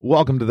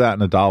Welcome to That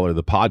and a Dollar,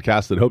 the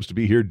podcast that hopes to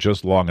be here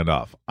just long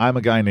enough. I'm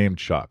a guy named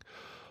Chuck.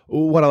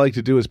 What I like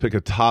to do is pick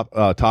a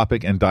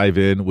topic and dive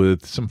in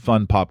with some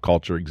fun pop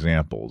culture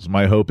examples.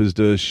 My hope is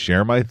to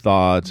share my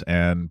thoughts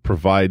and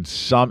provide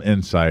some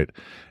insight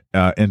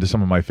into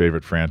some of my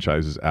favorite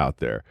franchises out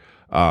there.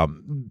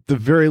 The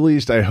very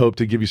least, I hope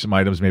to give you some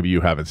items maybe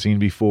you haven't seen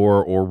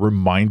before or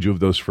remind you of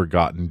those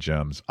forgotten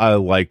gems. I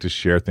like to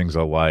share things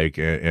I like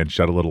and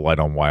shed a little light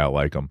on why I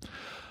like them.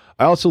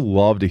 I also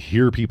love to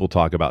hear people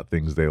talk about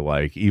things they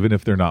like, even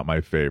if they're not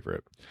my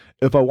favorite.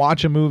 If I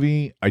watch a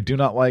movie, I do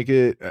not like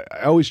it,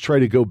 I always try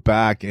to go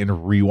back and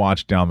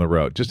rewatch down the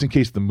road, just in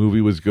case the movie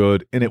was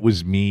good and it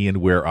was me and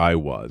where I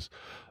was.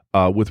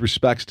 With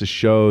respects to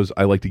shows,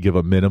 I like to give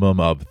a minimum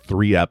of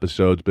 3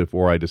 episodes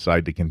before I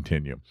decide to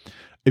continue.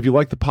 If you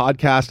like the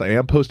podcast, I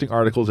am posting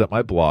articles at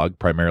my blog,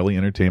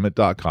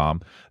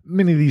 primarylentertainment.com.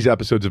 Many of these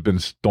episodes have been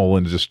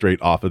stolen just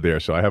straight off of there,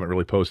 so I haven't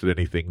really posted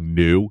anything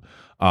new.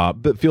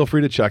 But feel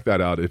free to check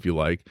that out if you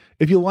like.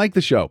 If you like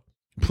the show,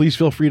 please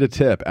feel free to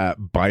tip at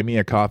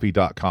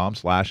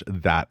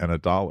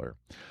buymeacoffee.com/thatandadollar.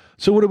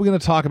 So what are we going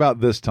to talk about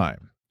this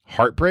time?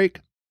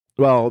 Heartbreak?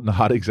 Well,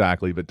 not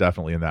exactly, but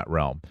definitely in that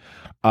realm.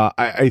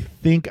 I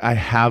think I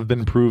have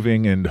been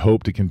proving and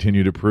hope to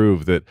continue to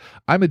prove that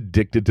I'm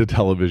addicted to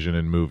television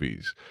and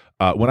movies.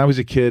 When I was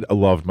a kid, I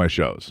loved my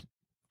shows.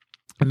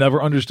 I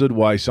never understood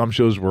why some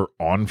shows were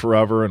on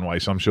forever and why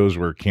some shows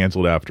were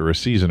canceled after a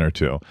season or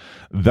two.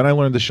 Then I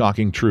learned the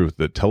shocking truth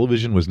that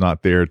television was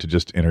not there to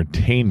just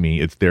entertain me,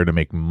 it's there to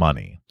make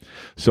money.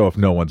 So if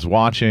no one's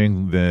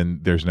watching, then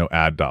there's no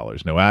ad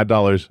dollars. No ad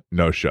dollars,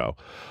 no show.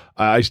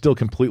 I still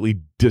completely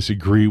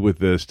disagree with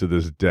this to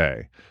this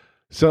day.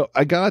 So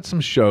I got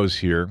some shows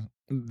here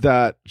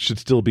that should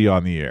still be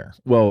on the air.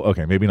 Well,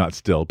 okay, maybe not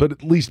still, but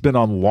at least been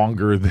on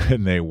longer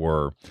than they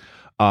were.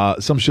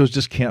 Some shows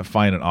just can't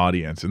find an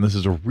audience, and this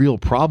is a real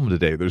problem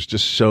today. There's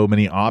just so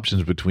many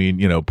options between,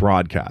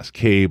 broadcast,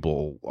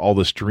 cable, all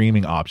the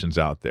streaming options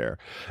out there.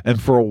 And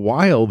for a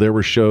while, there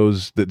were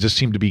shows that just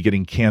seemed to be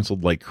getting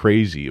canceled like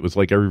crazy. It was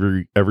like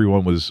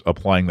everyone was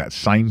applying that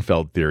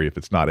Seinfeld theory. If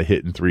it's not a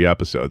hit in 3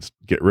 episodes,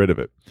 get rid of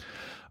it.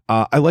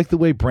 I like the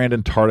way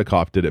Brandon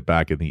Tartikoff did it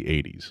back in the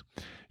 80s.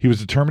 He was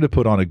determined to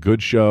put on a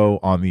good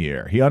show on the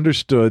air. He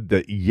understood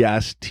that,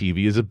 yes,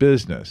 TV is a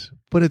business,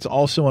 but it's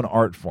also an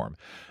art form.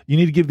 You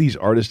need to give these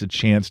artists a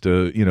chance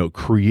to,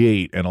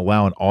 create and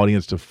allow an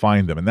audience to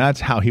find them. And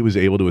that's how he was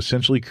able to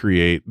essentially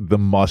create the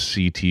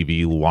must-see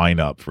TV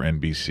lineup for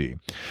NBC.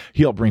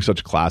 He helped bring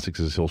such classics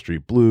as Hill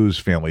Street Blues,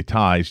 Family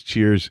Ties,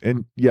 Cheers,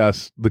 and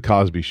yes, The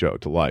Cosby Show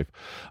to life.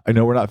 I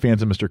know we're not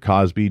fans of Mr.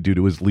 Cosby due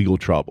to his legal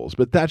troubles,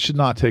 but that should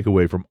not take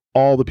away from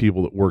all the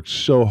people that worked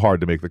so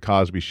hard to make The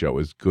Cosby Show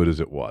as good as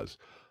it was.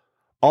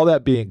 All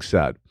that being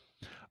said,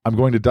 I'm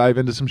going to dive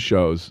into some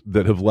shows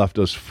that have left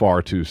us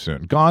far too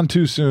soon. Gone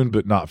too soon,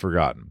 but not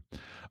forgotten.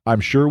 I'm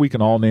sure we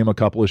can all name a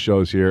couple of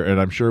shows here, and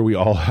I'm sure we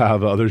all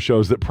have other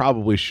shows that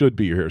probably should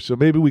be here. So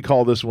maybe we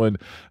call this one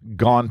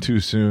Gone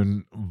Too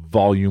Soon,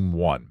 Volume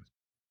 1.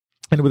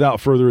 And without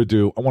further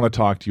ado, I want to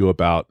talk to you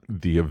about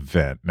The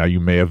Event. Now,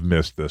 you may have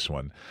missed this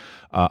one.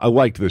 I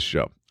liked this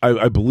show.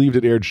 I believed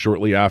it aired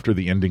shortly after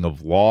the ending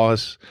of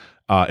Lost.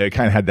 It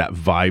kind of had that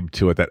vibe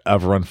to it, that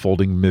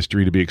ever-unfolding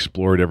mystery to be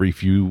explored every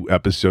few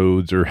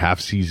episodes or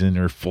half season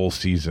or full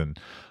season.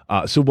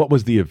 So what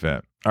was The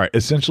Event? All right,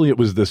 essentially it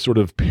was this sort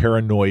of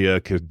paranoia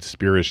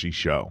conspiracy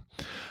show.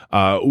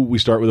 We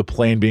start with a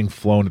plane being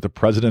flown at the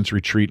president's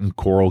retreat in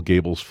Coral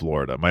Gables,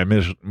 Florida.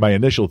 My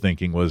initial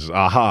thinking was,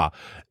 aha,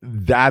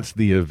 that's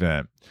The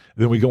Event.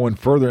 Then we go in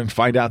further and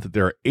find out that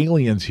there are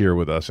aliens here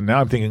with us. And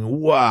now I'm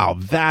thinking, wow,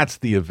 that's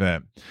The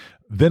Event.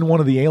 Then one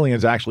of the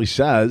aliens actually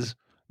says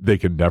they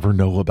can never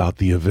know about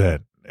the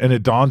event. And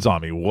it dawns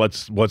on me,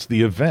 what's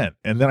the event?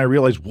 And then I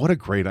realized, what a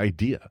great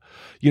idea.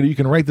 You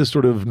can write this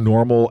sort of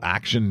normal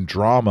action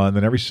drama and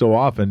then every so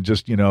often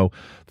just,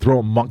 throw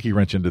a monkey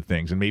wrench into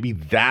things. And maybe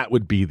that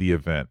would be the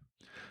event.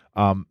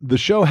 The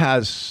show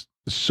has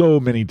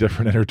so many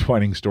different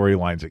intertwining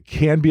storylines. It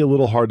can be a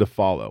little hard to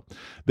follow.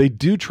 They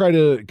do try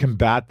to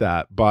combat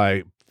that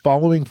by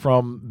following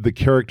from the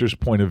character's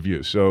point of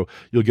view. So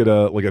you'll get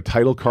a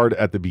title card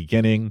at the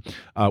beginning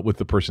with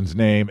the person's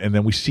name, and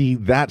then we see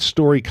that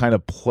story kind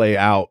of play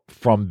out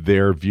from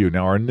their view.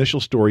 Now, our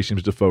initial story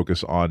seems to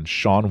focus on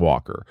Sean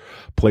Walker,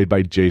 played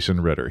by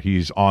Jason Ritter.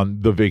 He's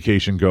on the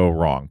vacation go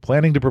wrong,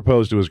 planning to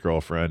propose to his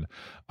girlfriend,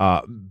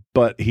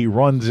 but he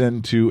runs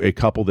into a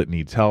couple that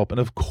needs help, and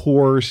of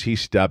course, he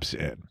steps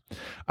in.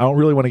 I don't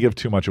really want to give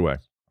too much away.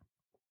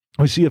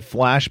 We see a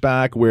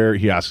flashback where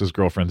he asks his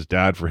girlfriend's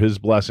dad for his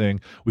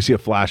blessing. We see a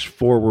flash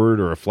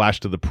forward or a flash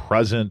to the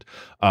present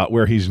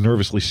where he's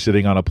nervously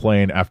sitting on a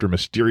plane after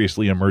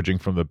mysteriously emerging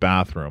from the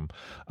bathroom.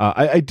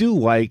 I do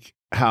like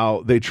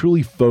how they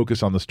truly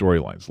focus on the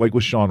storylines, like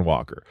with Sean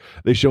Walker.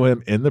 They show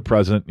him in the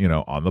present,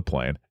 on the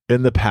plane,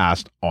 in the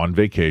past, on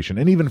vacation,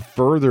 and even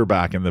further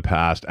back in the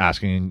past,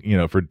 asking,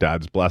 for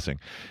dad's blessing.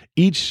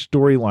 Each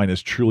storyline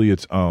is truly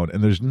its own,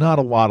 and there's not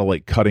a lot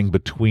of cutting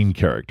between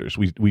characters.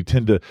 We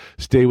tend to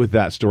stay with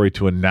that story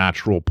to a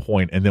natural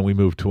point, and then we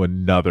move to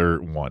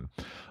another one.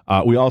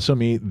 We also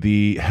meet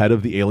the head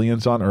of the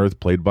aliens on Earth,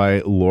 played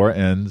by Laura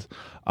Innes,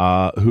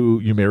 who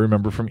you may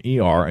remember from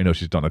ER. I know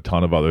she's done a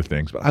ton of other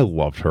things, but I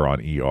loved her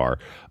on ER.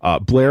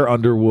 Blair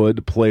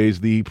Underwood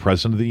plays the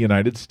President of the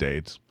United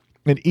States.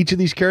 And each of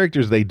these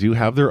characters, they do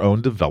have their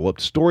own developed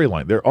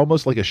storyline. They're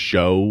almost like a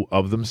show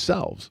of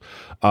themselves.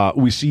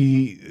 We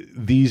see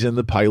these in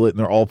the pilot, and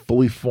they're all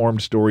fully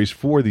formed stories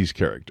for these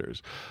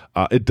characters.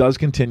 It does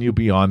continue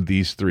beyond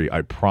these three.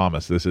 I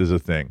promise this is a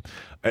thing.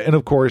 And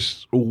of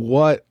course,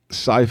 what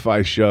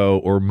sci-fi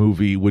show or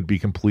movie would be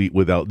complete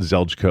without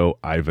Zeljko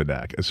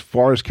Ivanek? As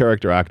far as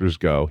character actors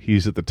go,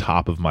 he's at the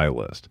top of my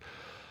list.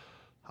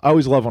 I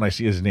always love when I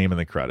see his name in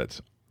the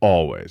credits.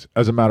 Always.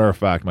 As a matter of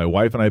fact, my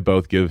wife and I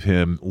both give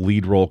him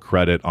lead role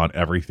credit on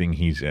everything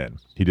he's in.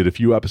 He did a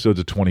few episodes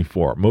of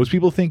 24. Most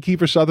people think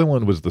Kiefer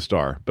Sutherland was the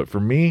star, but for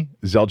me,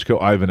 Zeljko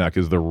Ivanek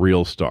is the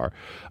real star.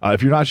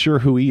 If you're not sure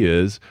who he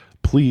is,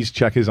 please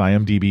check his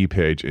IMDb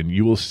page, and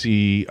you will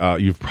see,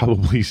 you've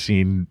probably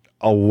seen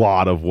a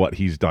lot of what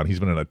he's done. He's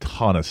been in a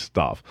ton of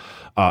stuff.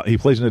 He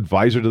plays an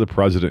advisor to the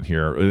president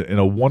here in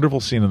a wonderful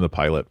scene in the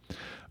pilot.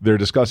 They're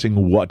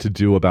discussing what to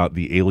do about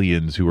the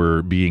aliens who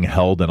are being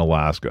held in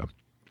Alaska.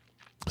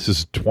 This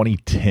is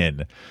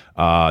 2010,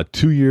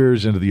 2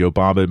 years into the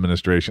Obama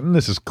administration. And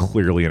this is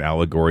clearly an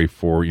allegory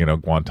for,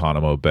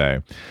 Guantanamo Bay.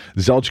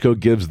 Zeljko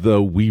gives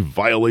the "we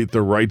violate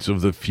the rights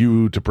of the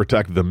few to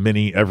protect the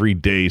many every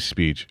day"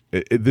 speech.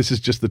 This is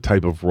just the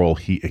type of role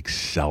he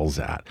excels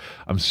at.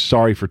 I'm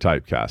sorry for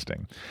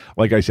typecasting.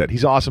 Like I said,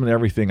 he's awesome in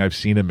everything I've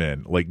seen him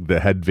in, like the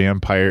head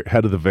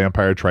of the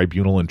Vampire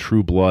Tribunal in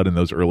True Blood in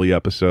those early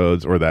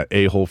episodes, or that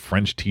a-hole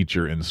French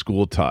teacher in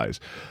School Ties.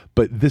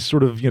 But this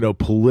sort of,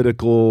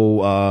 political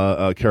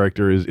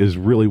character is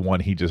really one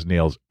he just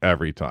nails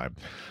every time.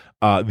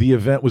 The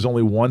event was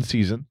only one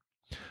season.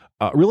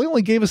 Really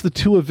only gave us the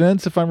two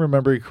events, if I'm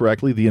remembering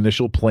correctly, the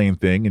initial plane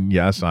thing. And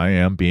yes, I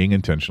am being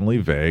intentionally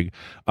vague.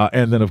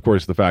 And then, of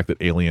course, the fact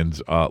that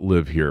aliens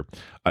live here.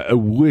 I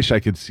wish I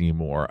could see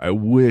more. I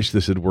wish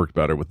this had worked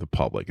better with the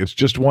public. It's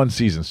just one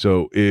season.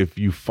 So if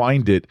you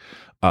find it,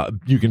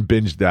 you can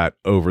binge that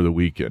over the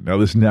weekend. Now,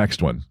 this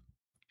next one.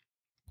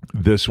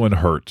 This one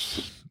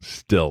hurts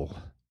still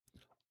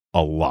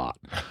a lot.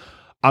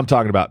 I'm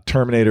talking about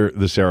Terminator,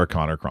 the Sarah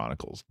Connor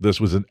Chronicles. This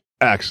was an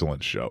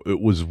excellent show.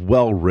 It was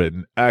well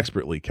written,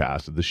 expertly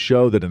casted, the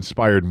show that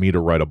inspired me to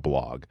write a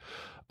blog.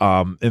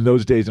 In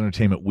those days,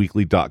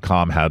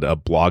 entertainmentweekly.com had a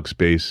blog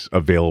space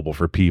available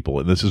for people,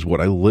 and this is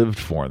what I lived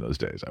for in those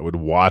days. I would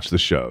watch the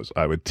shows,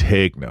 I would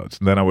take notes,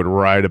 and then I would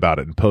write about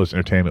it and post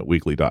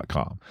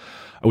entertainmentweekly.com.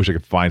 I wish I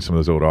could find some of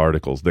those old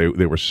articles. They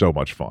were so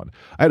much fun.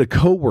 I had a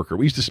coworker.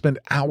 We used to spend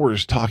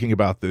hours talking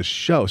about this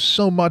show,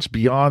 so much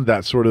beyond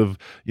that sort of,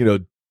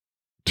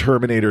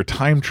 Terminator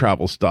time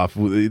travel stuff.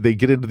 They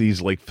get into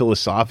these like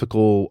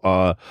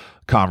philosophical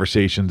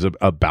conversations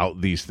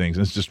about these things,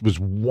 and it just was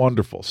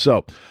wonderful.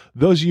 So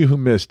those of you who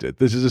missed it,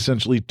 this is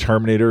essentially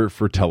Terminator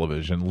for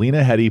television.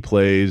 Lena Headey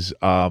plays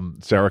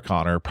Sarah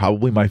Connor,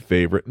 probably my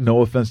favorite.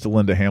 No offense to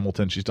Linda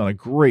Hamilton. She's done a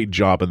great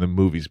job in the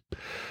movies.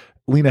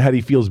 Lena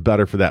Headey feels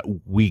better for that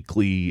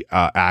weekly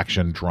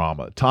action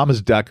drama.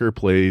 Thomas Dekker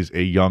plays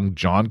a young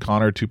John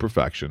Connor to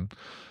perfection.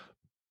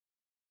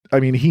 I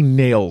mean, he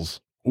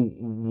nails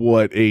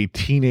what a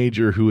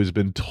teenager who has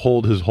been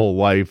told his whole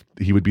life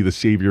he would be the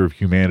savior of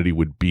humanity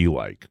would be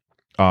like.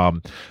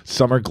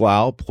 Summer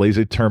Glau plays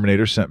a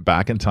Terminator sent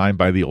back in time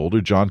by the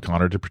older John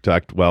Connor to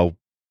protect,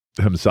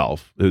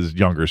 himself, his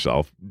younger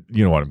self.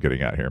 You know what I'm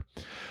getting at here.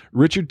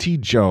 Richard T.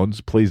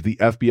 Jones plays the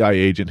FBI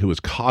agent who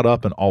is caught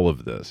up in all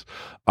of this.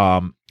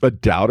 A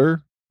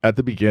doubter at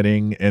the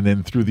beginning, and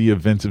then through the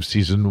events of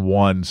season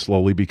 1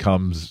 slowly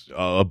becomes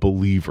a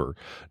believer.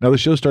 Now, the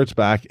show starts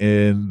back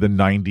in the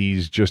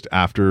 90s, just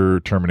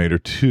after Terminator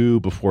 2,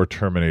 before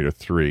Terminator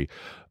 3,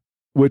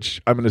 which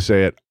I'm going to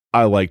say it,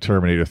 I like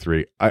Terminator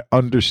 3. I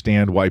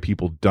understand why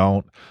people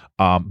don't,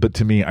 but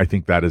to me, I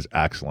think that is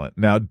excellent.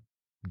 Now,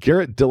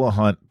 Garrett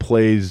Dillahunt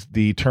plays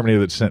the Terminator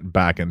that's sent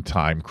back in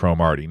time,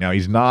 Cromartie. Now,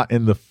 he's not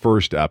in the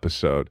first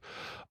episode,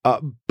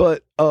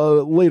 but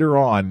later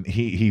on,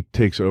 he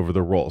takes over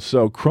the role.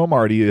 So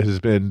Cromartie has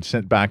been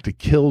sent back to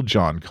kill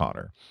John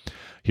Connor.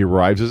 He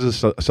arrives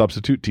as a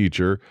substitute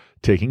teacher,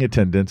 taking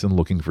attendance and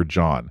looking for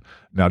John.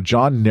 Now,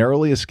 John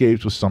narrowly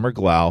escapes with Summer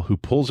Glau, who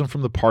pulls him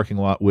from the parking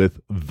lot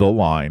with the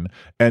line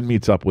and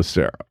meets up with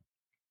Sarah.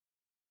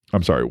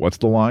 I'm sorry, what's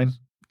the line?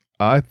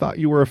 I thought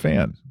you were a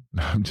fan.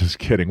 I'm just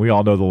kidding. We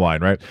all know the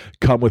line, right?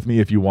 Come with me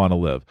if you want to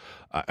live.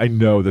 I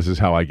know this is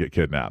how I get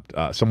kidnapped.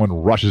 Someone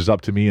rushes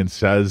up to me and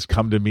says,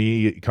 come with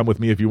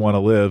me if you want to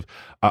live.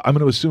 I'm going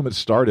to assume it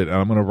started and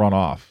I'm going to run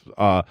off.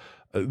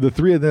 The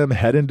three of them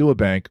head into a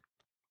bank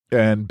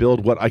and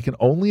build what I can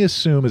only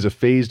assume is a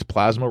phased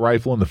plasma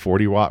rifle in the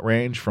 40-watt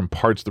range from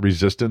parts the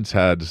Resistance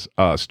had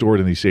stored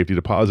in these safety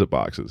deposit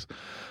boxes.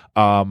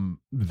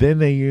 Then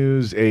they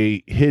use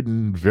a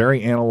hidden,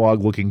 very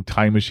analog-looking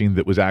time machine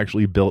that was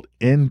actually built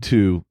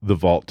into the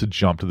vault to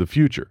jump to the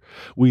future.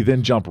 We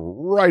then jump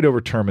right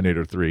over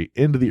Terminator 3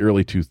 into the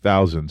early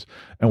 2000s,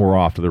 and we're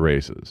off to the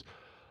races.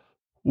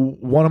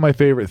 One of my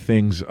favorite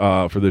things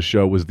for this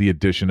show was the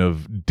addition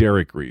of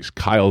Derek Reese,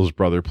 Kyle's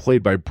brother,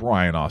 played by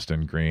Brian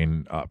Austin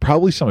Green.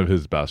 Probably some of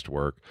his best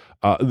work.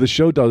 The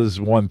show does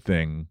one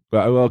thing.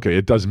 Okay,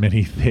 it does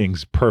many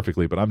things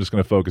perfectly, but I'm just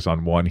going to focus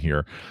on one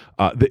here.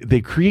 They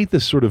create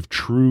this sort of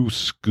true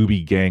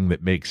Scooby Gang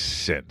that makes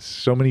sense.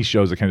 So many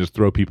shows that kind of just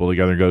throw people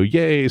together and go,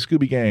 yay,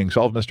 Scooby Gang,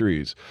 solve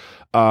mysteries.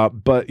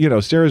 But,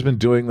 Sarah's been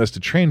doing this to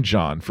train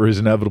John for his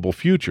inevitable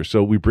future.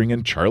 So we bring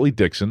in Charlie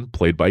Dixon,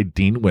 played by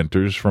Dean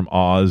Winters from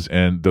Oz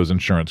and those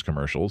insurance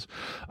commercials.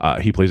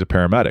 He plays a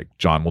paramedic.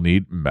 John will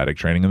need medic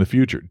training in the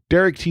future.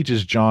 Derek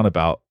teaches John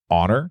about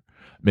honor,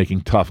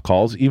 making tough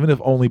calls, even if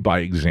only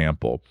by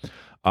example.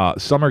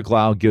 Summer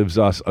Glau gives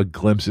us a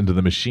glimpse into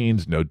the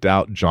machines. No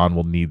doubt John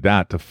will need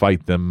that to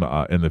fight them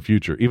in the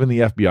future. Even the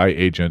FBI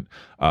agent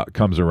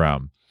comes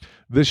around.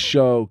 This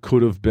show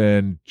could have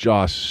been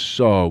just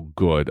so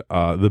good.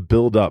 The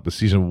build-up, the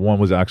season 1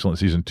 was excellent.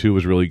 Season 2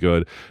 was really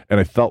good. And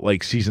I felt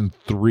like season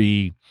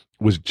 3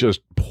 was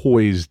just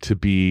poised to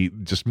be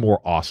just more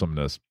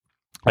awesomeness.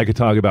 I could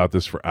talk about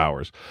this for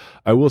hours.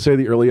 I will say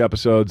the early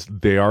episodes,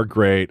 they are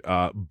great.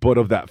 But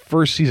of that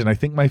first season, I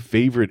think my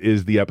favorite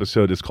is the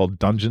episode is called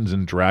Dungeons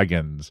and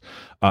Dragons.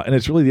 And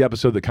it's really the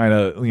episode that kind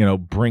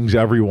of, brings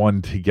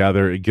everyone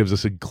together. It gives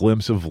us a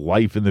glimpse of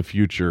life in the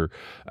future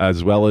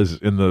as well as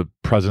in the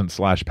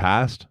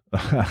present/past.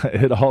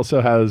 It also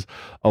has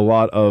a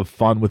lot of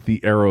fun with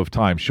the arrow of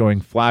time,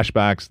 showing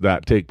flashbacks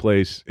that take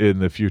place in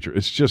the future.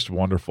 It's just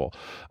wonderful.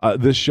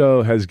 This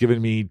show has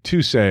given me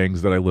 2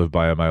 sayings that I live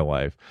by in my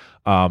life.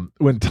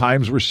 When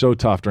times were so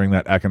tough during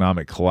that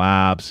economic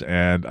collapse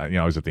and,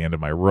 I was at the end of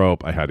my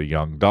rope, I had a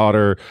young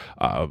daughter,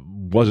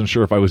 wasn't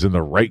sure if I was in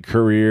the right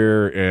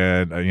career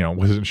and,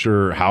 wasn't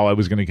sure how I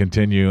was going to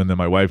continue. And then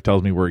my wife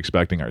tells me we're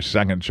expecting our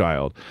second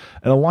child.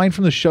 And a line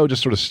from the show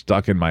just sort of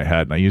stuck in my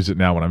head. And I use it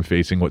now when I'm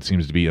facing what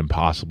seems to be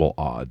impossible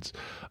odds.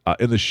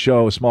 In the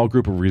show, a small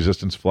group of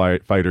resistance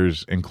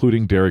fighters,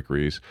 including Derek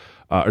Reese,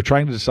 are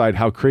trying to decide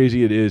how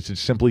crazy it is to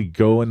simply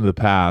go into the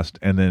past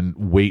and then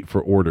wait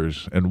for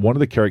orders. And one of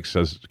the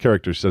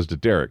characters says to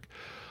Derek,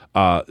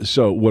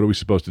 so what are we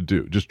supposed to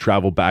do? Just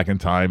travel back in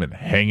time and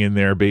hang in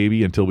there,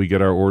 baby, until we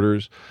get our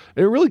orders?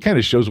 It really kind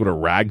of shows what a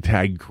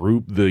ragtag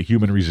group the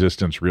human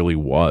resistance really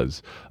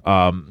was.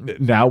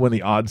 Now when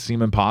the odds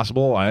seem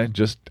impossible, I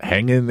just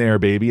hang in there,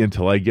 baby,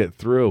 until I get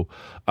through.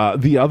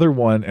 The other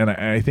one, and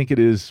I think it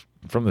is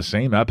from the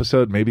same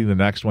episode, maybe the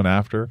next one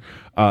after,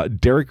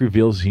 Derek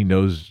reveals he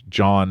knows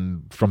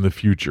John from the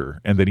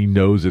future and that he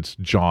knows it's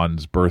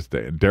John's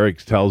birthday. And Derek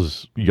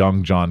tells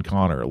young John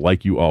Connor,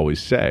 like you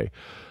always say,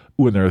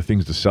 when there are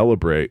things to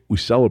celebrate, we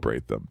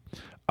celebrate them.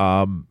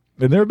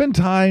 And there have been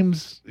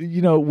times,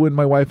 when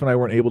my wife and I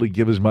weren't able to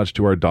give as much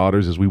to our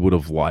daughters as we would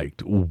have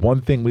liked.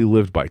 One thing we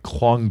lived by,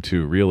 clung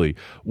to really,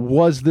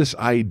 was this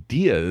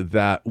idea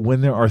that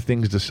when there are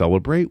things to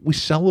celebrate, we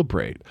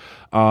celebrate.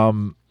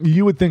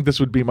 You would think this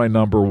would be my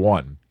number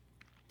 1,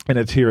 and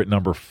it's here at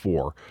number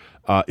 4.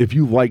 If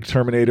you like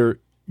Terminator,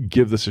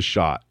 give this a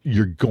shot.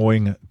 You're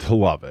going to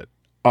love it.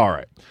 All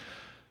right.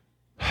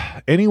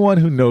 Anyone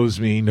who knows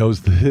me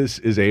knows this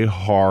is a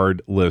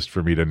hard list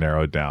for me to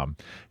narrow down,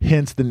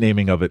 hence the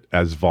naming of it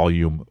as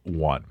Volume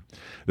 1.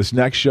 This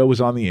next show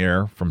was on the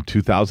air from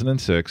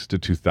 2006 to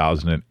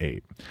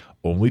 2008.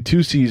 Only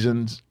 2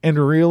 seasons, and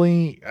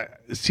really,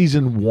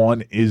 Season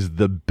 1 is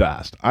the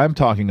best. I'm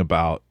talking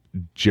about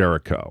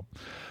Jericho.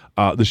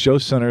 The show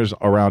centers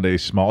around a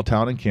small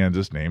town in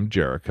Kansas named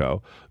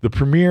Jericho. The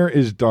premiere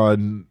is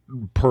done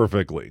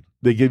perfectly.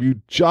 They give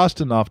you just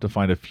enough to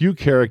find a few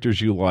characters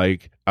you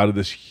like out of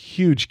this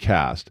huge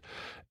cast,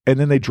 and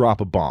then they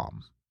drop a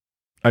bomb.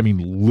 I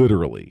mean,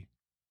 literally.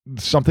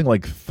 Something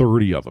like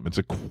 30 of them. It's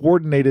a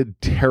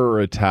coordinated terror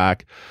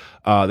attack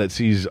that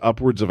sees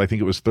upwards of, I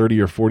think it was 30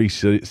 or 40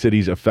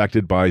 cities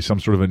affected by some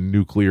sort of a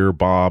nuclear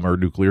bomb or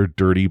nuclear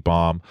dirty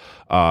bomb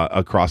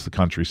across the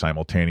country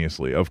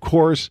simultaneously. Of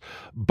course,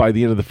 by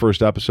the end of the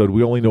first episode,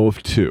 we only know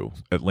of 2,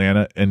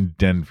 Atlanta and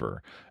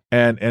Denver.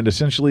 And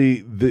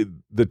essentially,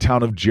 the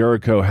town of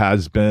Jericho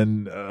has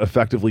been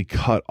effectively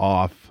cut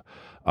off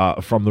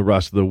from the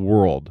rest of the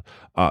world.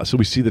 So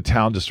we see the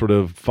town just sort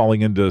of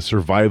falling into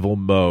survival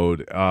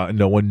mode.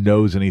 No one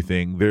knows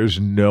anything.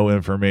 There's no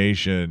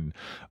information.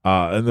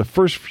 And the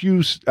first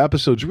few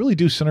episodes really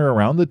do center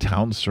around the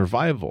town's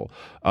survival.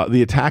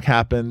 The attack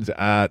happens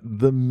at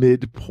the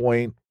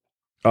midpoint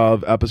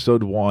of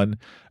episode 1.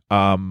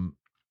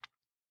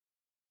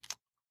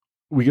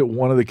 We get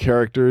one of the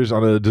characters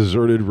on a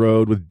deserted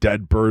road with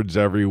dead birds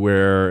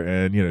everywhere.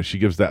 And, she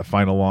gives that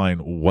final line,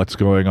 "What's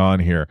going on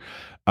here?"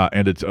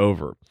 And it's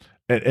over.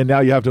 And now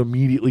you have to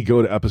immediately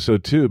go to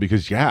episode 2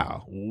 because,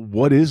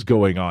 what is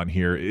going on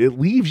here? It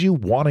leaves you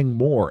wanting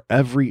more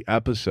every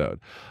episode.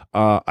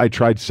 I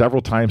tried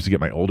several times to get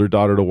my older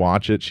daughter to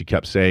watch it. She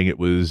kept saying it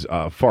was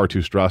far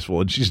too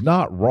stressful. And she's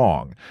not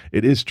wrong.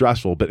 It is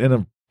stressful, but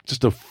in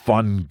just a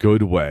fun,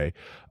 good way.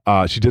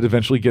 She did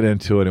eventually get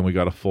into it, and we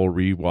got a full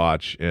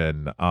rewatch.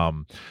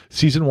 And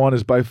Season 1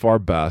 is by far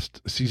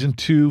best. Season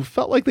 2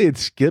 felt like they had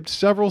skipped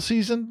several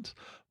seasons,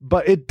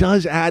 but it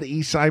does add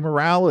Esai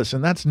Morales,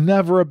 and that's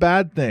never a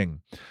bad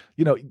thing.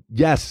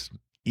 Yes,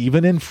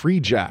 even in Free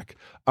Jack,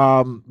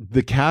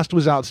 the cast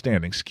was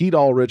outstanding. Skeet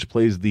Ulrich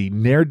plays the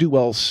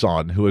ne'er-do-well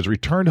son who has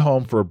returned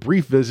home for a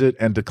brief visit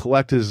and to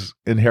collect his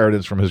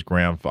inheritance from his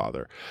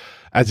grandfather.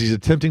 As he's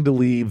attempting to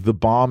leave, the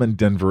bomb in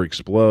Denver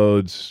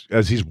explodes.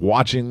 As he's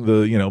watching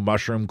the,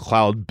 mushroom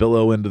cloud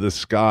billow into the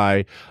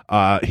sky,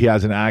 he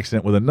has an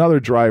accident with another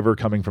driver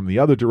coming from the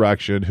other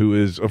direction who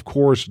is, of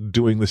course,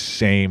 doing the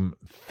same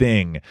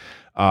thing.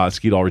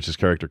 Skeet Ulrich's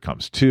character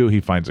comes to.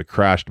 He finds a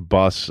crashed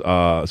bus,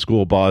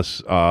 school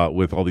bus,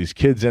 with all these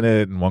kids in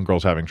it, and one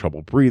girl's having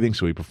trouble breathing,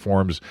 so he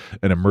performs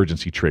an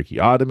emergency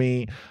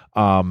tracheotomy.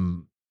 I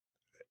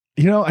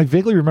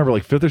vaguely remember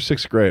like 5th or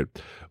 6th grade,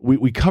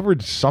 we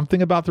covered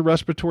something about the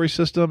respiratory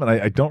system, and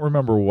I don't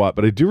remember what,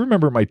 but I do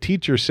remember my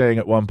teacher saying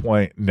at one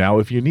point, now,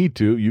 if you need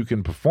to, you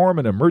can perform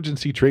an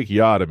emergency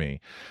tracheotomy.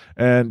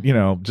 And,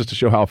 just to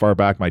show how far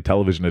back my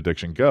television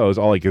addiction goes,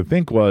 all I could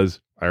think was,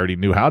 I already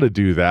knew how to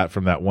do that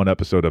from that one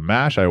episode of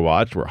MASH I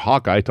watched where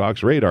Hawkeye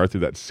talks Radar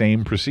through that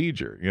same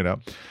procedure,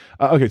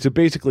 Okay, so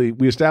basically,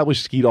 we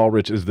established Skeet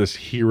Ulrich as this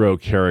hero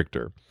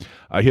character.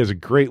 He has a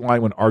great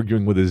line when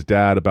arguing with his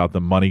dad about the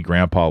money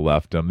Grandpa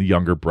left him. The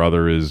younger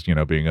brother is,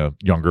 being a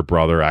younger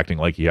brother, acting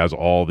like he has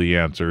all the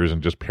answers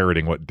and just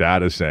parroting what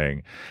Dad is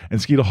saying.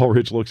 And Skeet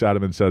Ulrich looks at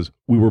him and says,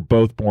 "We were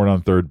both born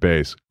on third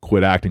base.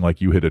 Quit acting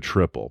like you hit a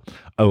triple."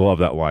 I love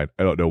that line.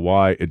 I don't know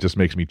why. It just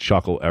makes me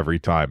chuckle every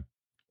time.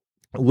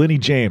 Lenny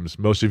James,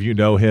 most of you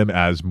know him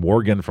as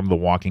Morgan from The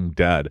Walking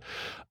Dead,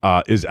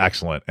 is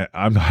excellent.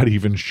 I'm not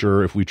even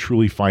sure if we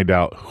truly find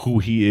out who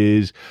he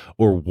is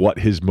or what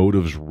his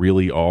motives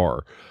really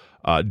are.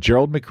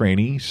 Gerald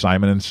McRaney,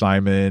 Simon &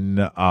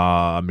 Simon,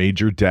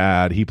 Major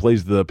Dad, he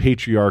plays the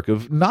patriarch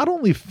of not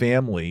only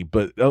family,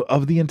 but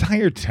of the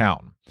entire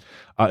town.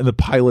 In the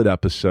pilot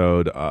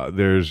episode,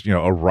 there's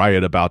a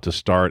riot about to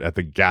start at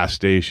the gas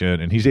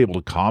station, and he's able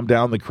to calm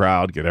down the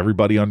crowd, get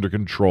everybody under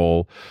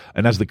control.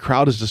 And as the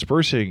crowd is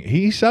dispersing,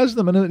 he says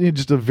them in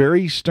just a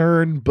very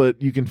stern,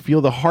 but you can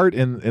feel the heart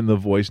in the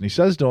voice. And he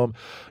says to them,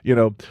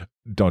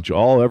 "Don't you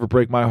all ever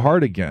break my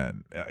heart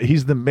again."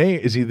 He's the mayor.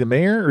 Is he the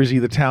mayor or is he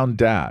the town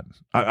dad?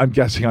 I'm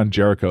guessing on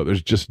Jericho.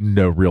 There's just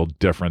no real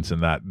difference in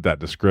that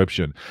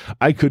description.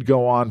 I could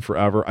go on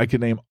forever. I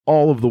could name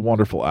all of the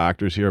wonderful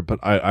actors here, but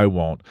I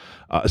won't.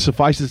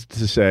 Suffice it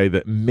to say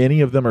that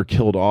many of them are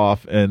killed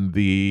off in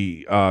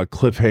the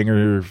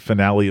cliffhanger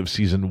finale of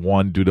season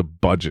 1 due to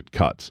budget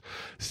cuts.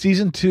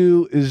 Season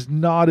 2 is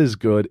not as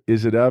good.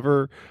 Is it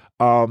ever?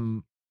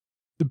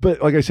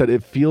 But like I said,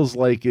 it feels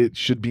like it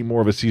should be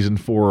more of a season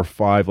 4 or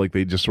 5. Like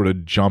they just sort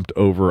of jumped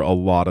over a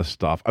lot of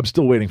stuff. I'm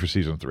still waiting for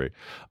season 3.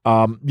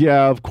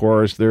 Yeah, of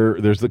course.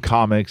 There's the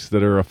comics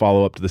that are a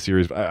follow up to the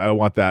series. I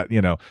want that,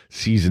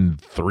 season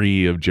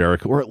 3 of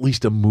Jericho, or at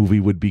least a movie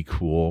would be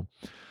cool.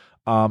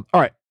 All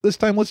right, this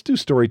time let's do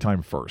story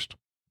time first.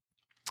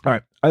 All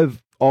right,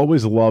 I've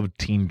always loved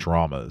teen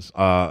dramas.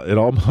 It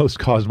almost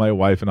caused my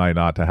wife and I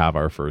not to have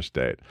our first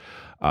date.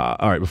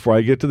 All right, before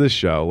I get to this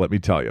show, let me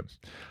tell you.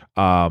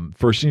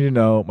 First thing you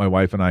know, my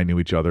wife and I knew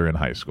each other in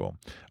high school.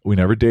 We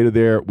never dated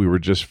there. We were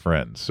just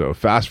friends. So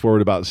fast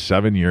forward about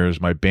 7 years,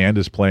 my band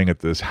is playing at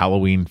this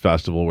Halloween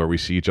festival where we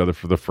see each other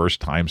for the first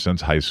time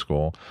since high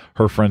school.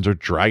 Her friends are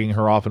dragging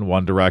her off in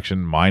one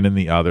direction, mine in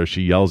the other.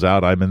 She yells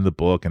out, "I'm in the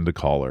book," and to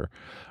call her.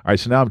 All right,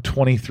 so now I'm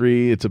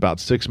 23. It's about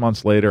 6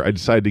 months later. I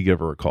decided to give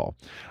her a call.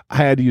 I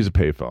had to use a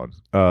payphone.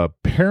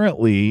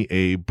 Apparently,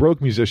 a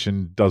broke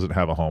musician doesn't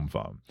have a home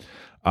phone.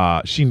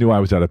 She knew I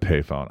was at a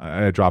payphone.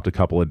 I dropped a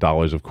couple of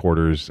dollars of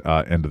quarters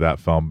into that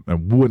phone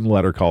and wouldn't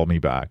let her call me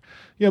back.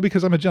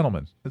 Because I'm a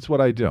gentleman. That's what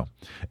I do.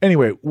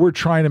 Anyway, we're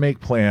trying to make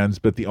plans,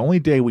 but the only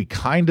day we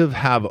kind of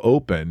have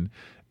open,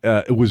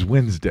 it was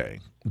Wednesday.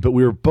 But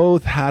we were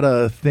both had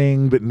a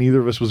thing, but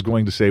neither of us was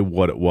going to say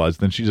what it was.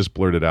 Then she just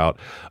blurted out,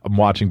 "I'm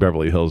watching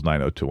Beverly Hills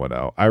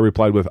 90210. I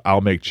replied with,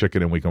 "I'll make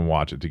chicken and we can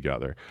watch it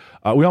together."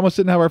 We almost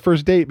didn't have our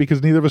first date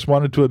because neither of us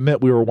wanted to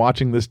admit we were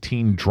watching this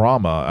teen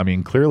drama. I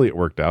mean, clearly it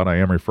worked out. I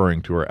am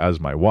referring to her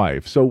as my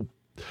wife. So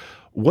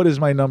what is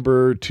my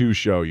number 2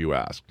 show, you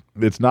ask?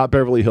 It's not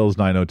Beverly Hills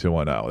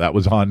 90210. That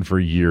was on for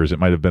years. It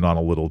might have been on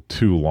a little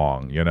too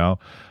long,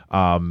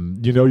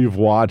 you've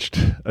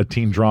watched a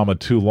teen drama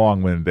too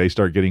long when they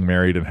start getting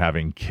married and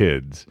having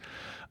kids.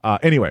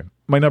 Anyway,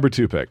 my number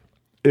 2 pick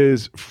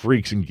is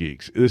Freaks and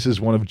Geeks. This is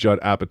one of Judd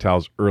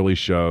Apatow's early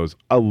shows.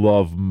 I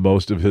love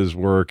most of his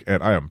work,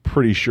 and I am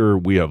pretty sure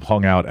we have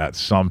hung out at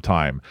some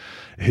time.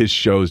 His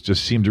shows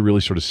just seem to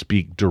really sort of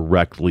speak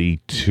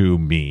directly to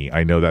me.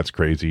 I know that's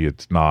crazy.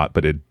 It's not,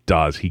 but it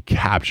does. He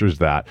captures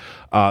that.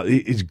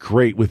 He's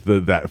great with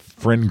that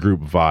friend group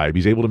vibe.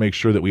 He's able to make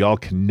sure that we all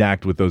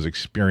connect with those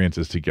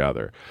experiences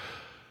together.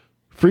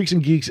 Freaks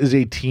and Geeks is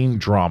a teen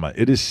drama.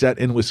 It is set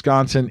in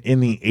Wisconsin in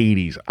the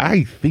 80s.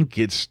 I think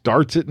it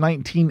starts at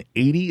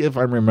 1980, if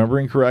I'm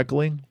remembering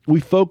correctly.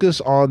 We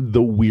focus on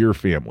the Weir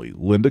family.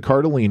 Linda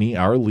Cardellini,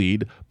 our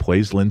lead,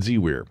 plays Lindsay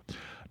Weir.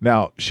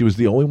 Now, she was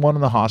the only one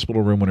in the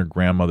hospital room when her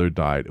grandmother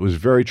died. It was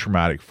very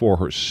traumatic for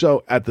her.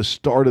 So at the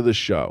start of the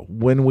show,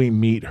 when we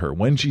meet her,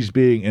 when she's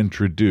being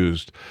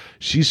introduced,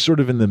 she's sort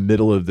of in the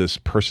middle of this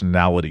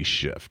personality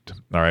shift.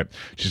 All right.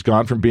 She's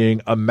gone from being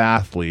a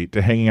mathlete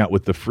to hanging out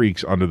with the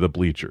freaks under the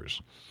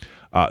bleachers.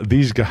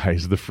 These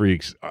guys, the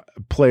freaks,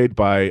 played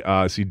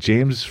by,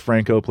 James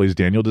Franco plays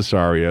Daniel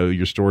Desario,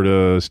 your sort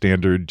of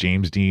standard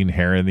James Dean,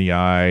 hair in the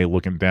eye,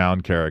 looking down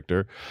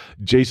character.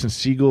 Jason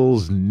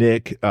Segel's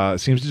Nick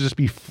seems to just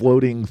be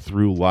floating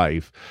through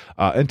life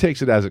and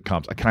takes it as it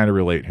comes. I kind of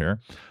relate here.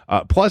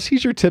 Plus,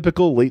 he's your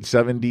typical late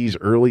 70s,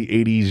 early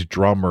 80s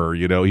drummer.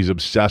 You know, he's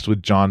obsessed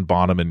with John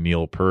Bonham and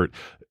Neil Peart.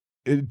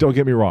 Don't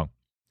get me wrong.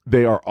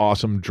 They are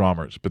awesome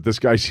drummers, but this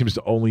guy seems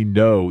to only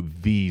know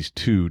these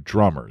two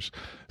drummers.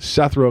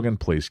 Seth Rogen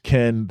plays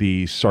Ken,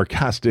 the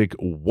sarcastic,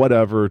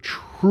 whatever,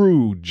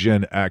 true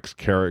Gen X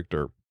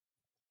character.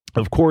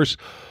 Of course,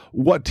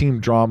 what team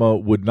drama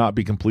would not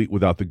be complete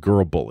without the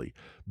girl bully?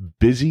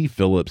 Busy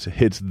Phillips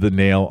hits the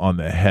nail on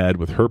the head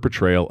with her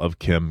portrayal of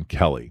Kim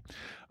Kelly.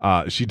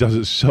 She does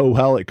it so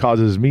well, it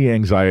causes me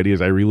anxiety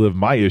as I relive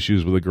my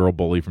issues with a girl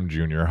bully from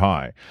junior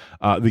high.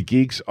 The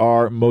geeks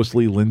are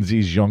mostly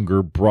Lindsay's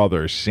younger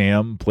brother,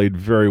 Sam, played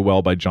very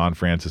well by John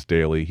Francis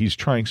Daley. He's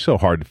trying so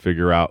hard to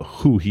figure out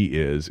who he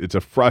is. It's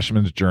a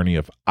freshman's journey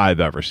if I've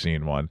ever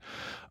seen one.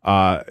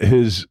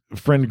 His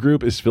friend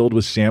group is filled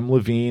with Sam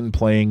Levine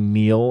playing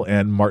Neil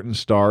and Martin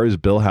Starr as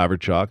Bill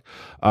Haverchuck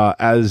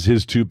as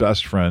his two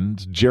best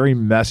friends. Jerry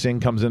Messing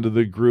comes into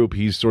the group.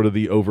 He's sort of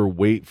the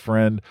overweight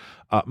friend.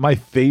 My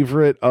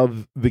favorite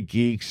of the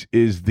geeks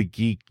is the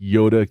geek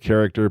Yoda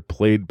character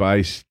played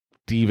by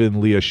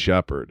Stephen Leah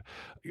Shepherd.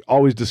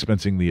 Always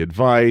dispensing the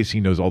advice. He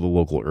knows all the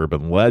local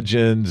urban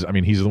legends. I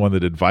mean, he's the one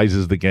that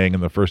advises the gang in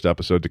the first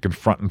episode to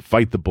confront and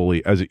fight the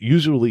bully, as it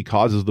usually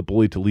causes the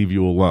bully to leave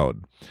you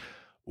alone.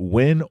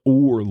 Win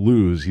or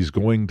lose, he's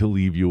going to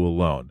leave you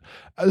alone.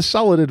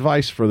 Solid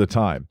advice for the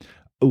time.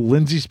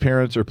 Lindsay's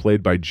parents are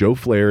played by Joe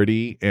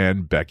Flaherty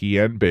and Becky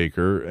Ann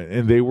Baker,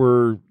 and they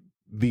were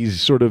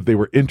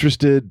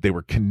interested, they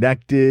were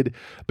connected,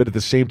 but at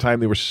the same time,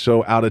 they were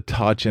so out of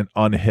touch and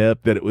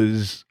unhip that it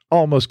was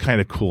almost kind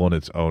of cool in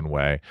its own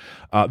way.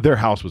 Their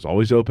house was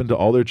always open to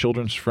all their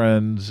children's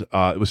friends.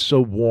 It was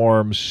so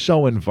warm,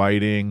 so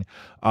inviting.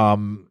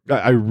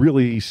 I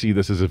really see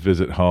this as a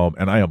visit home,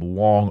 and I am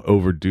long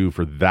overdue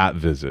for that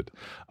visit.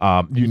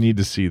 You need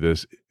to see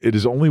this. It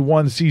is only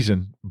one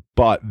season,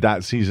 but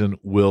that season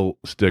will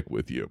stick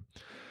with you.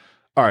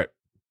 All right.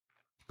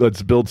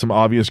 Let's build some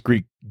obvious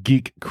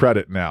geek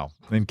credit now.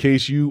 In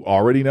case you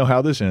already know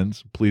how this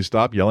ends, please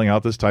stop yelling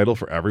out this title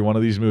for every one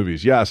of these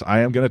movies. Yes, I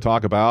am going to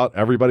talk about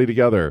everybody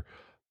together.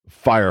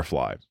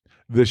 Firefly.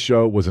 This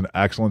show was an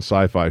excellent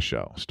sci-fi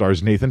show.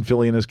 Stars Nathan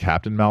Fillion as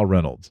Captain Mal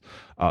Reynolds.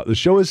 The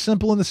show is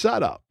simple in the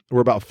setup. We're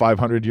about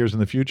 500 years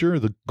in the future.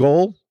 The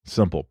goal,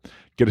 simple.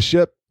 Get a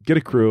ship, get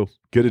a crew,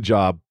 get a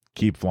job,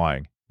 keep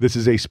flying. This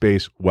is a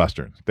space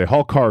western. They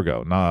haul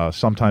cargo,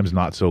 sometimes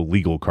not so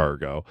legal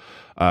cargo.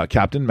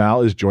 Captain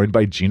Mal is joined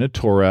by Gina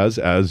Torres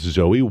as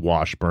Zoe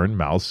Washburn,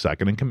 Mal's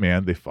second in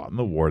command. They fought in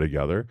the war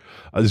together.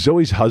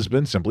 Zoe's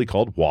husband, simply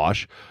called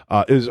Wash,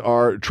 is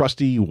our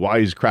trusty,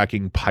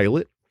 wisecracking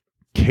pilot.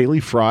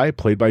 Kaylee Fry,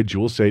 played by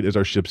Jewel Sate, is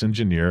our ship's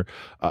engineer.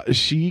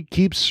 She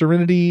keeps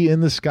serenity in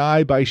the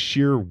sky by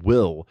sheer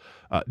will.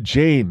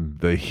 Jane,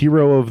 the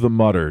hero of the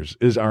Mudders,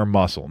 is our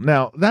muscle.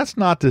 Now, that's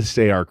not to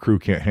say our crew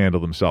can't handle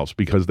themselves,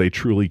 because they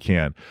truly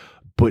can.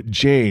 But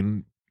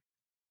Jane,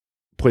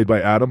 played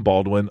by Adam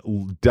Baldwin,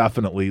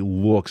 definitely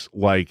looks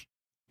like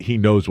he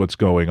knows what's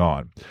going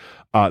on.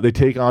 They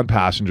take on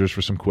passengers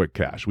for some quick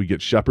cash. We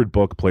get Shepard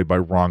Book, played by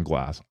Ron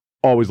Glass.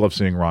 Always love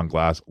seeing Ron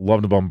Glass.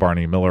 Loved him on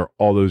Barney Miller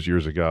all those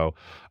years ago.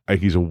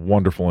 He's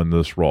wonderful in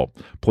this role.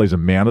 Plays a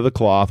man of the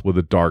cloth with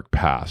a dark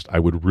past. I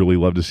would really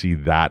love to see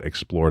that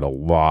explored a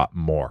lot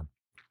more.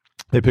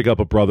 They pick up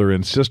a brother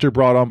and sister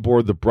brought on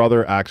board. The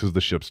brother acts as the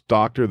ship's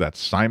doctor. That's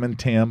Simon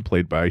Tam,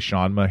 played by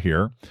Sean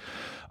Maher.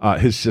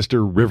 His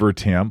sister, River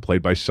Tam,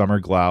 played by Summer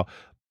Glau.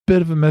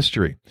 Bit of a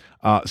mystery.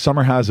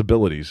 Summer has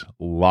abilities,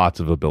 lots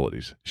of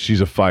abilities.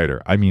 She's a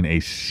fighter. I mean, a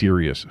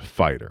serious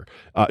fighter.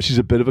 She's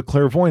a bit of a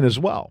clairvoyant as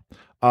well.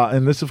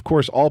 And this, of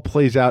course, all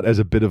plays out as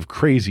a bit of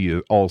crazy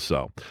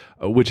also,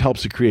 which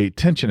helps to create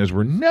tension as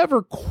we're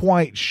never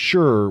quite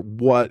sure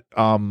what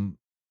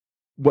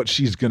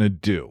she's going to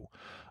do.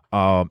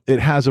 It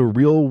has a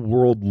real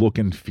world look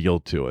and feel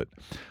to it.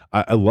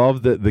 I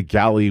love that the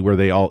galley where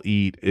they all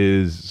eat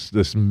is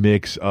this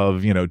mix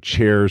of,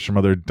 chairs from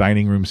other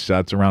dining room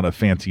sets around a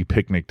fancy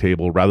picnic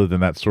table rather than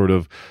that sort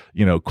of,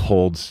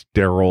 cold,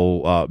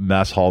 sterile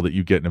mess hall that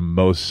you get in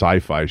most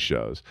sci-fi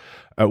shows.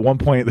 At one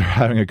point, they're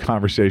having a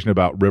conversation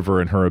about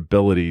River and her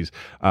abilities.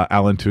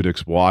 Alan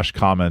Tudyk's Wash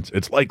comments,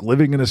 "It's like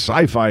living in a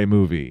sci-fi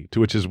movie," to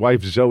which his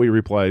wife Zoe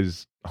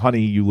replies,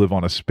 honey, you live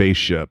on a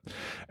spaceship.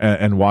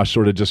 And Wash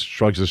sort of just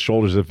shrugs his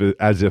shoulders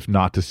as if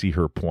not to see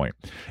her point.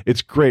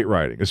 It's great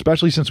writing,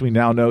 especially since we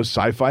now know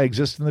sci-fi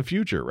exists in the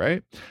future,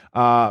 right?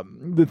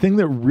 The thing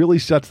that really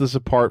sets this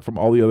apart from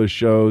all the other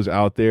shows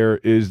out there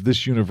is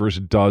this universe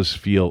does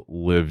feel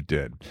lived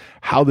in.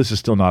 How this is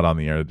still not on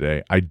the air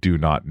today, I do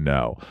not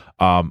know.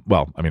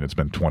 Well, I mean, it's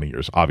been 20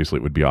 years. Obviously,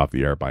 it would be off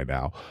the air by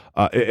now.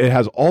 It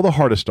has all the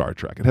heart of Star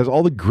Trek. It has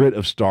all the grit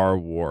of Star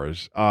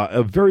Wars.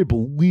 A very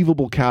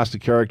believable cast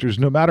of characters,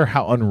 no matter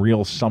how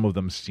unreal some of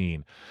them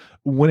seem.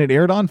 When it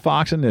aired on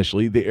Fox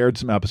initially, they aired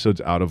some episodes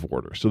out of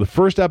order. So the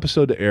first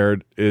episode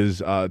aired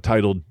is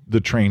titled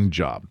The Train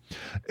Job.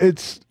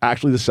 It's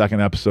actually the second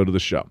episode of the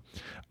show.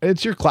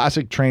 It's your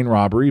classic train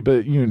robbery,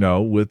 but,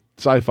 with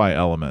sci-fi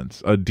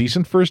elements. A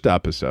decent first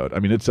episode. I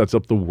mean, it sets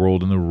up the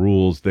world and the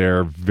rules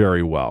there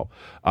very well.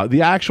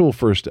 The actual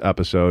first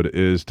episode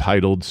is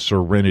titled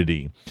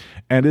Serenity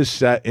and is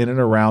set in and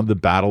around the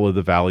Battle of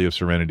the Valley of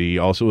Serenity.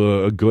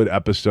 Also a good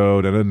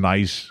episode and a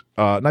nice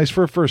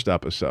for a first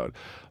episode.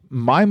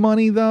 My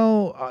money,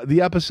 though,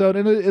 the episode,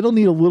 and it'll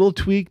need a little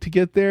tweak to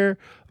get there,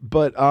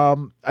 but I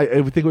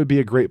would think it would be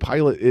a great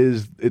pilot,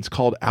 it's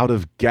called Out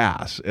of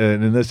Gas.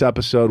 And in this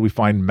episode, we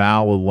find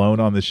Mal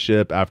alone on the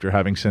ship after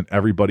having sent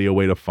everybody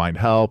away to find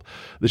help.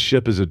 The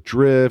ship is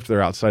adrift.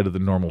 They're outside of the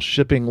normal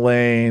shipping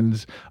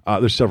lanes.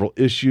 There's several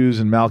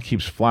issues, and Mal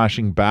keeps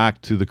flashing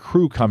back to the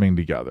crew coming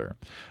together.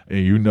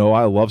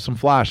 I love some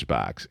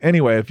flashbacks.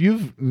 Anyway, if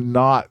you've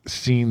not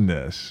seen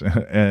this,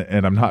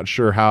 and I'm not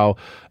sure how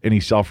any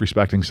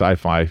self-respecting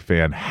sci-fi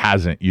fan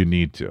hasn't, you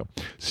need to.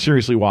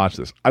 Seriously watch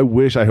this. I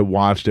wish I had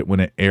watched it when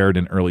it aired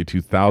in early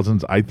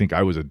 2000s. I think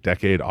I was a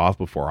decade off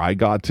before I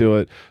got to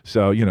it.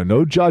 So,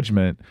 no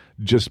judgment.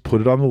 Just put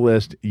it on the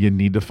list. You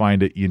need to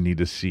find it. You need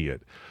to see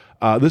it.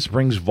 This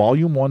brings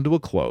Volume 1 to a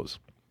close.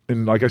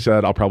 And like I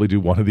said, I'll probably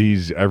do one of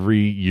these every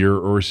year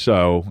or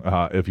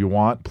so. If you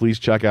want, please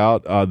check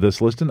out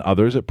this list and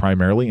others at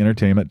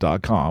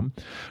primaryentertainment.com.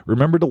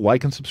 Remember to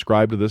like and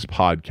subscribe to this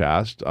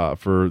podcast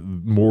for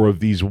more of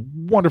these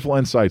wonderful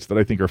insights that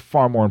I think are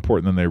far more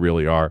important than they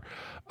really are.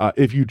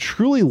 If you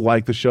truly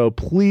like the show,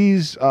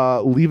 please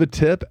leave a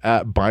tip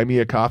at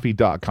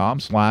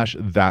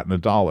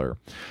buymeacoffee.com/thatandadollar.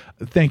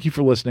 Thank you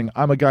for listening.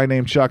 I'm a guy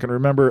named Chuck. And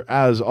remember,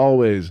 as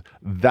always,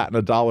 that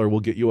and $1 will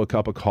get you a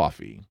cup of coffee.